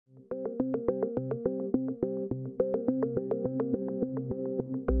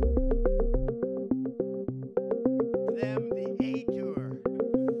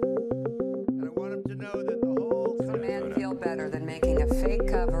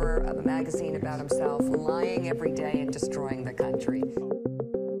cover of a magazine about himself, lying every day and destroying the country.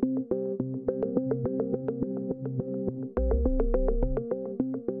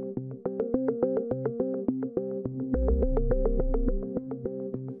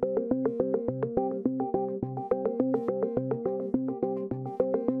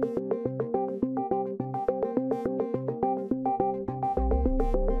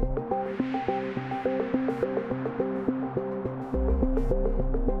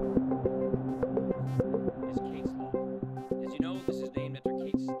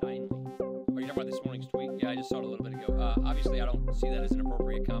 Obviously, I don't see that as an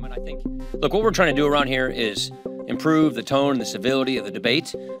appropriate comment. I think, look, what we're trying to do around here is improve the tone and the civility of the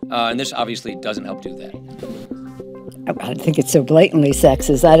debate, and this obviously doesn't help do that. I think it's so blatantly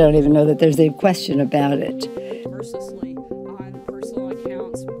sexist. I don't even know that there's a question about it. Mercilessly on personal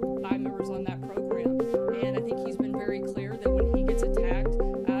accounts by members on that program, and I think he's been very clear that when he gets attacked,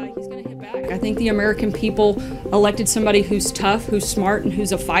 he's going to hit back. I think the American people elected somebody who's tough, who's smart, and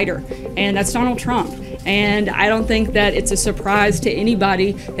who's a fighter, and that's Donald Trump. And I don't think that it's a surprise to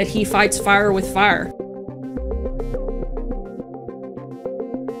anybody that he fights fire with fire.